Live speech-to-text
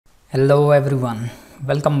Hello everyone,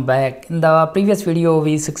 welcome back. In the previous video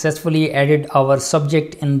we successfully added our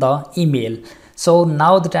subject in the email. So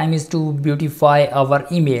now the time is to beautify our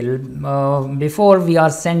email. Before we are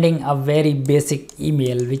sending a very basic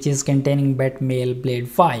email which is containing mail blade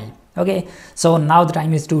file. Okay, so now the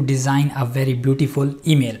time is to design a very beautiful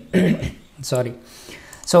email. Sorry.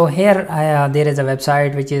 So here there is a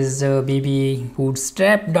website which is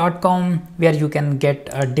bootstrap.com where you can get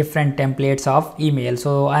different templates of email.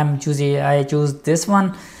 So I choose this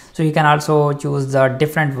one. So you can also choose the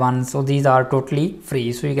different ones. So these are totally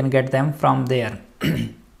free. So you can get them from there.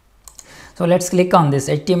 So let's click on this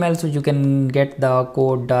HTML so you can get the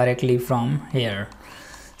code directly from here.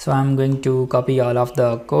 So I'm going to copy all of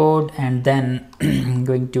the code and then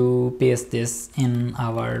going to paste this in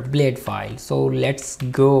our blade file. So let's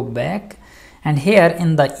go back, and here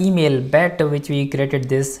in the email bet which we created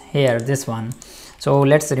this one. So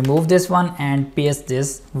let's remove this one and paste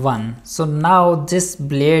this one. So now this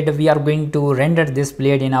blade, we are going to render this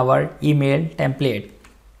blade in our email template.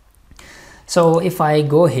 So if I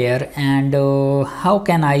go here and how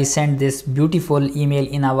can I send this beautiful email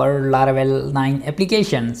in our Laravel 9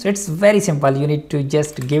 application? So it's very simple. You need to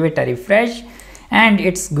just give it a refresh and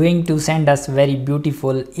it's going to send us very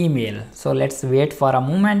beautiful email. So let's wait for a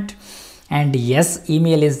moment, and yes,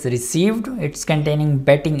 email is received. It's containing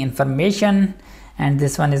betting information, and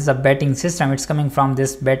this one is the betting system. It's coming from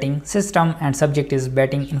this betting system and subject is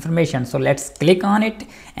betting information. So let's click on it,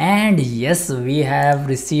 and yes, we have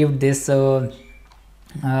received this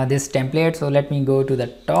this template. So let me go to the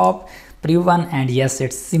top preview one, and yes,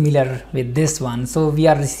 it's similar with this one. So we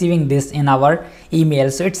are receiving this in our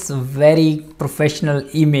email. So it's very professional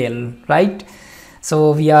email, right?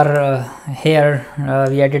 So we are here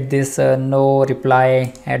we added this no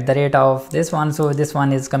reply at the rate of this one. So this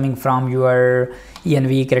one is coming from your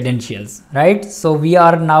env credentials, right? So we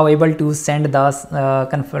are now able to send the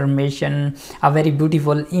confirmation, a very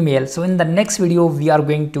beautiful email. So in the next video we are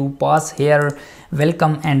going to pass here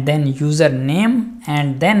welcome and then username,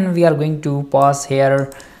 and then we are going to pass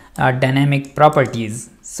here dynamic properties.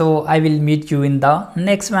 So I will meet you in the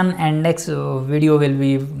next one, and next video will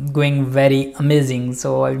be going very amazing.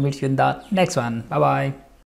 So I will meet you in the next one. Bye bye.